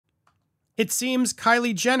It seems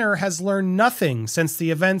Kylie Jenner has learned nothing since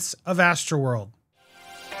the events of Astroworld.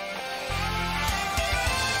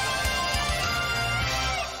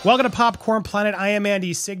 Welcome to Popcorn Planet. I am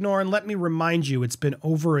Andy Signore, and let me remind you, it's been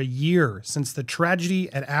over a year since the tragedy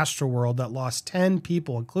at Astroworld that lost 10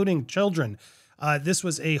 people, including children. This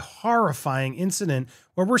was a horrifying incident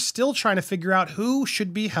where we're still trying to figure out who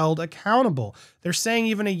should be held accountable. They're saying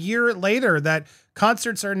even a year later that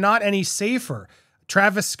concerts are not any safer.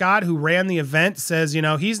 Travis Scott, who ran the event, says, you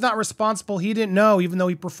know, he's not responsible. He didn't know, even though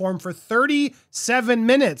he performed for 37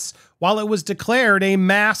 minutes while it was declared a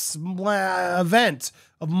mass event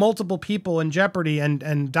of multiple people in jeopardy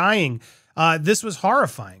and dying. This was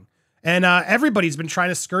horrifying. And everybody's been trying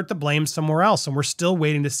to skirt the blame somewhere else, and we're still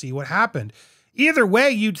waiting to see what happened. Either way,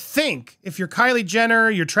 you'd think if you're Kylie Jenner,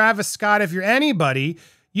 you're Travis Scott, if you're anybody,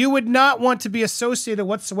 you would not want to be associated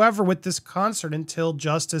whatsoever with this concert until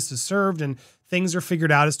justice is served and things are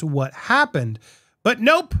figured out as to what happened. But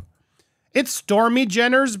nope, it's Stormi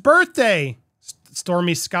Jenner's birthday.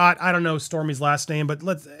 Stormi Scott, I don't know Stormi's last name, but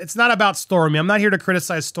it's not about Stormi. I'm not here to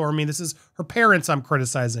criticize Stormi. This is her parents I'm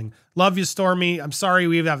criticizing. Love you, Stormi. I'm sorry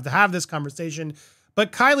we have to have this conversation.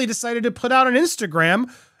 But Kylie decided to put out on Instagram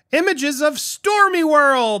images of Stormi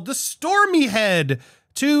World, the Stormi head,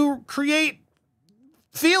 to create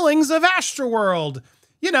feelings of Astroworld.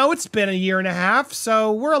 You know, it's been a year and a half,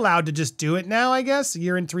 so we're allowed to just do it now, I guess. A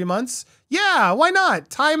year and 3 months. Yeah, why not?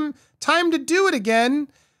 Time to do it again.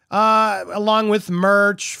 Along with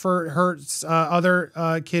merch for her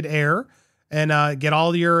other kid Air, and get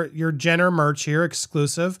all your Jenner merch here,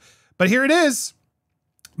 exclusive. But here it is.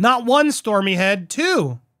 Not one Stormi head,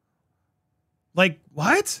 two. Like,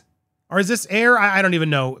 what? Or is this Air? I don't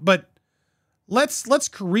even know. But let's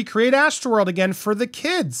recreate Astroworld again for the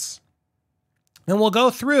kids. And we'll go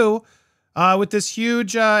through with this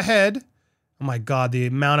huge head. Oh my God, the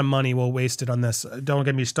amount of money we'll waste it on this. Don't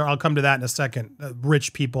get me started. I'll come to that in a second.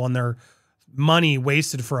 Rich people and their money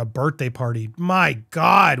wasted for a birthday party. My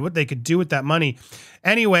God, what they could do with that money.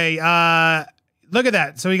 Anyway, look at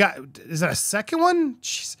that. So we got, is that a second one?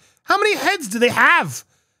 Jeez. How many heads do they have?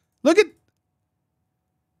 Look at,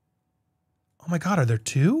 oh my God, are there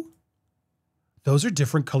two? Those are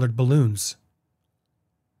different colored balloons.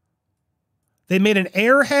 They made an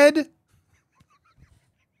airhead.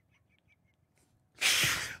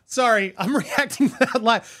 Sorry, I'm reacting to that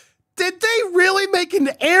live. Did they really make an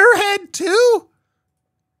airhead too?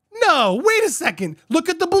 No, wait a second. Look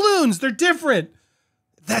at the balloons. They're different.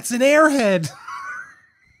 That's an airhead.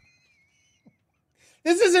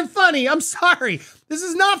 This isn't funny. I'm sorry. This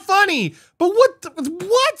is not funny. But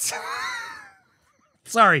what?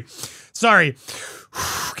 Sorry.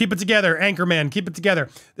 Keep it together, Anchorman. Keep it together.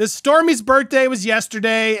 This Stormi's birthday was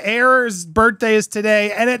yesterday. Air's birthday is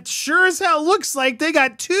today. And it sure as hell looks like they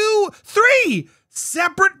got 3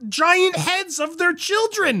 separate giant heads of their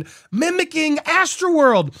children mimicking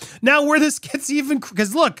Astroworld. Now where this gets even,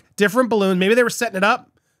 because look, different balloon. Maybe they were setting it up.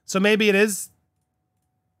 So maybe it is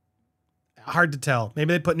hard to tell.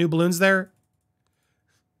 Maybe they put new balloons there.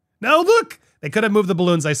 No, look. They could have moved the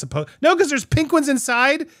balloons, I suppose. No, because there's pink ones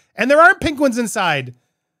inside, and there aren't pink ones inside.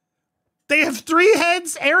 They have 3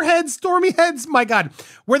 heads, airheads, Stormi heads. My God.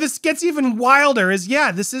 Where this gets even wilder is,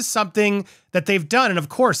 yeah, this is something that they've done. And of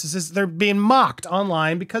course, they're being mocked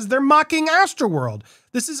online because they're mocking Astroworld.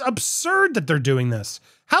 This is absurd that they're doing this.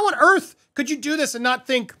 How on earth could you do this and not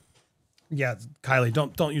think, yeah, Kylie,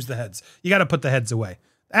 don't use the heads. You got to put the heads away.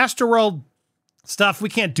 Astroworld stuff, we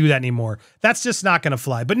can't do that anymore. That's just not going to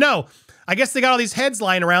fly. But no, I guess they got all these heads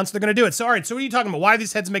lying around, so they're going to do it. So, all right, so what are you talking about? Why do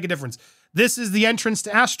these heads make a difference? This is the entrance to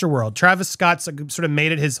Astroworld. Travis Scott sort of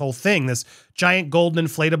made it his whole thing, this giant golden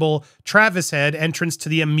inflatable Travis head entrance to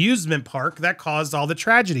the amusement park that caused all the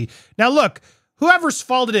tragedy. Now, look, whoever's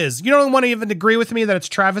fault it is, you don't want to even agree with me that it's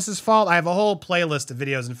Travis's fault. I have a whole playlist of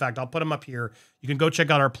videos. In fact, I'll put them up here. You can go check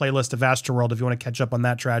out our playlist of Astroworld if you want to catch up on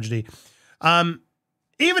that tragedy.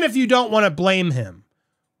 Even if you don't want to blame him,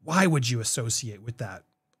 why would you associate with that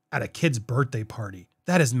at a kid's birthday party?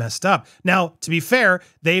 That is messed up. Now, to be fair,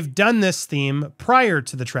 they've done this theme prior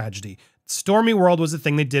to the tragedy. Stormi World was the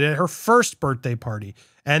thing they did at her first birthday party,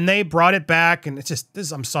 and they brought it back, and it's just,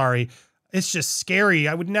 I'm sorry, it's just scary.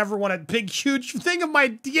 I would never want a big, huge thing of my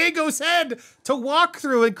Diego's head to walk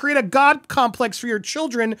through and create a God complex for your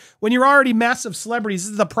children when you're already massive celebrities.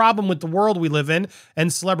 This is the problem with the world we live in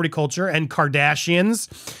and celebrity culture and Kardashians.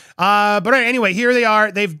 But anyway, here they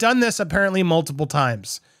are. They've done this apparently multiple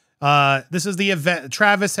times. This is the event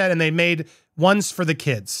Travis had, and they made ones for the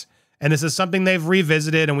kids. And this is something they've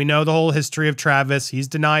revisited, and we know the whole history of Travis. He's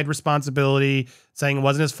denied responsibility, saying it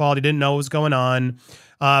wasn't his fault. He didn't know what was going on.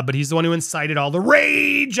 But he's the one who incited all the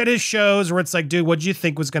rage at his shows where it's like, dude, what'd you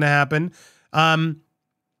think was going to happen?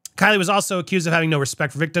 Kylie was also accused of having no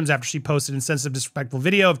respect for victims after she posted insensitive, disrespectful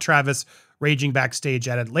video of Travis raging backstage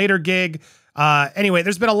at a later gig. Anyway,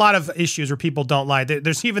 there's been a lot of issues where people don't lie.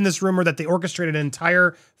 There's even this rumor that they orchestrated an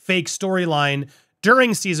entire fake storyline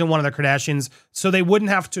during season 1 of the Kardashians so they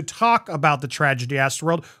wouldn't have to talk about the tragedy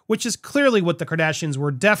Astroworld, which is clearly what the Kardashians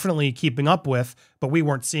were definitely keeping up with, but we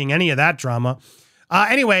weren't seeing any of that drama.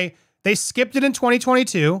 Anyway, they skipped it in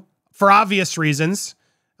 2022 for obvious reasons,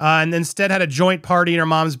 and instead had a joint party in her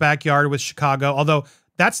mom's backyard with Chicago, although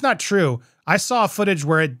that's not true. I saw footage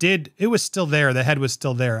where it was still there. The head was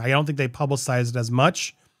still there. I don't think they publicized it as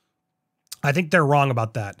much. I think they're wrong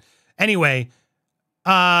about that. Anyway,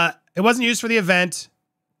 it wasn't used for the event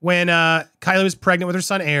when Kylie was pregnant with her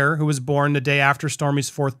son, Air, who was born the day after Stormi's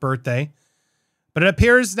 4th birthday. But it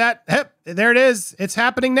appears that, there it is. It's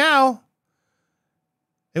happening now.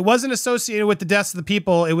 It wasn't associated with the deaths of the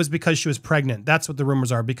people. It was because she was pregnant. That's what the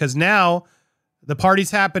rumors are. Because now the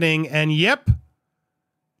party's happening and yep,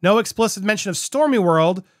 no explicit mention of Stormi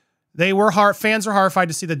World. Fans were horrified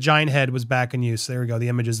to see the giant head was back in use. There we go. The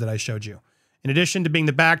images that I showed you. In addition to being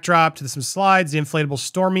the backdrop to some slides, the inflatable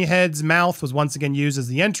Stormi head's mouth was once again used as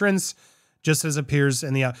the entrance, just as appears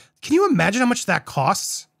in the... Can you imagine how much that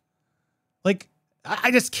costs? Like, I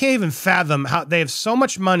just can't even fathom how they have so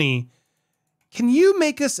much money. Can you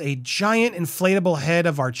make us a giant inflatable head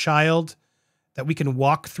of our child that we can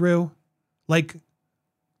walk through? Like,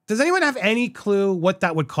 does anyone have any clue what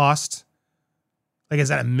that would cost? Like, is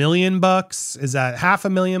that $1 million? Is that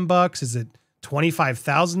 $500,000? Is it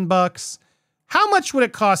 $25,000? How much would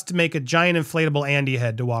it cost to make a giant inflatable Andy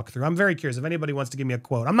head to walk through? I'm very curious if anybody wants to give me a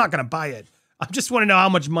quote. I'm not going to buy it. I just want to know how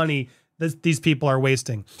much money these people are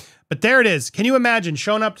wasting. But there it is. Can you imagine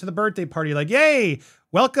showing up to the birthday party like, yay,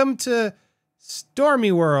 welcome to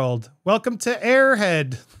Stormi World. Welcome to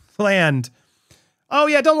Airhead Land. Oh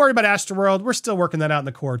yeah, don't worry about Astroworld. We're still working that out in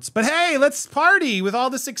the courts. But hey, let's party with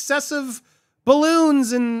all this excessive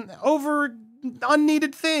balloons and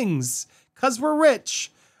unneeded things because we're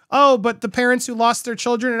rich. Oh, but the parents who lost their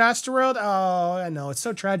children at Astroworld? Oh, I know. It's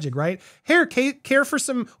so tragic, right? Here, care for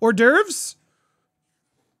some hors d'oeuvres?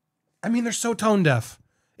 I mean, they're so tone deaf.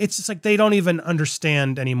 It's just like they don't even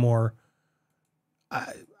understand anymore.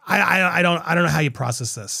 I don't know how you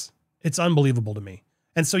process this. It's unbelievable to me.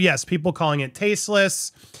 And so, yes, people calling it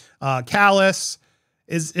tasteless, callous.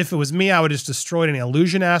 If it was me, I would have just destroyed any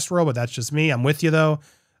illusion Astroworld, but that's just me. I'm with you, though.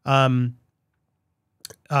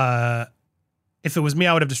 If it was me,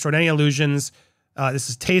 I would have destroyed any illusions. This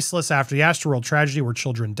is tasteless after the Astroworld tragedy where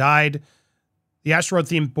children died. The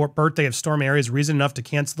Astroworld-themed birthday of Stormi Area is reason enough to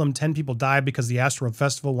cancel them. 10 people died because of the Astroworld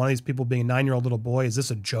Festival. One of these people being a 9-year-old little boy. Is this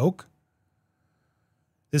a joke?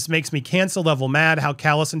 This makes me cancel level mad. How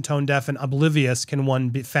callous and tone deaf and oblivious can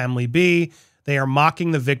one family be? They are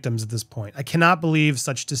mocking the victims at this point. I cannot believe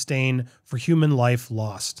such disdain for human life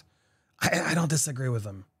lost. I don't disagree with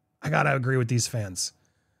them. I got to agree with these fans.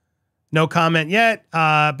 No comment yet.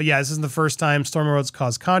 But yeah, this isn't the first time Stormi World's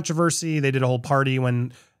caused controversy. They did a whole party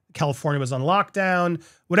when California was on lockdown.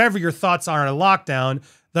 Whatever your thoughts are on a lockdown,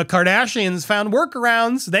 the Kardashians found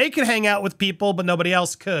workarounds. They could hang out with people, but nobody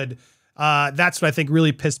else could. That's what I think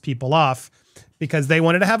really pissed people off because they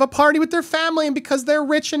wanted to have a party with their family. And because they're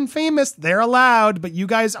rich and famous, they're allowed, but you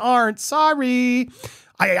guys aren't. Sorry.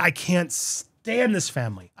 I can't stand this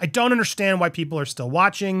family. I don't understand why people are still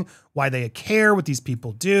watching, why they care what these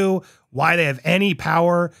people do, why they have any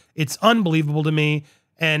power. It's unbelievable to me.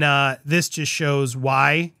 And this just shows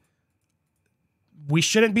why we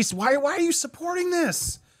shouldn't be. Why are you supporting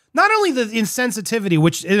this? Not only the insensitivity,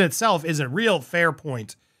 which in itself is a real fair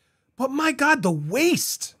point, but my God, the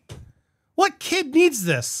waste. What kid needs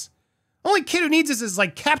this? Only kid who needs this is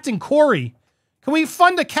like Captain Corey. Can we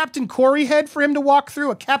fund a Captain Corey head for him to walk through?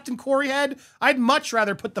 A Captain Corey head? I'd much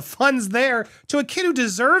rather put the funds there to a kid who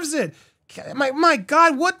deserves it. My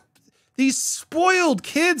God, what? These spoiled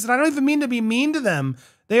kids, and I don't even mean to be mean to them.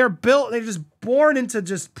 They're just born into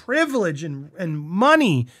just privilege and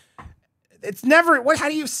money. It's never, how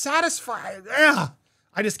do you satisfy? Ugh,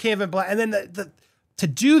 I just can't even, and then to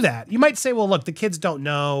do that, you might say, well, look, the kids don't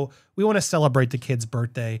know. We want to celebrate the kid's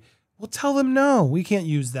birthday. Well, tell them no, we can't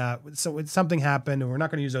use that. So something happened and we're not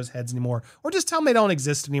going to use those heads anymore. Or just tell them they don't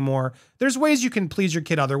exist anymore. There's ways you can please your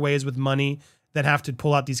kid other ways with money that have to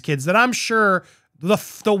pull out these kids that I'm sure the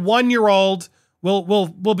 1-year-old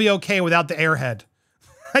will be okay without the airhead.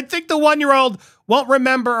 I think the 1-year-old won't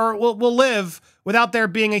remember or will live without there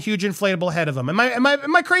being a huge inflatable head of them. Am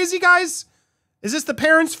I crazy, guys? Is this the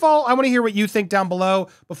parents' fault? I want to hear what you think down below.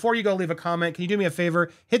 Before you go leave a comment, can you do me a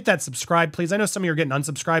favor? Hit that subscribe, please. I know some of you are getting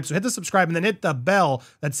unsubscribed, so hit the subscribe and then hit the bell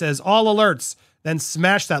that says all alerts. Then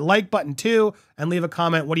smash that like button too and leave a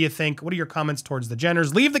comment. What do you think? What are your comments towards the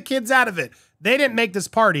Jenners? Leave the kids out of it. They didn't make this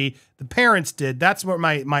party. The parents did. That's where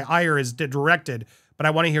my ire is directed. But I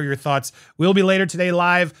want to hear your thoughts. We'll be later today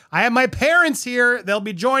live. I have my parents here. They'll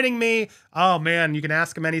be joining me. Oh, man, you can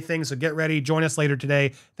ask them anything, so get ready. Join us later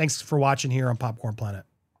today. Thanks for watching here on Popcorn Planet.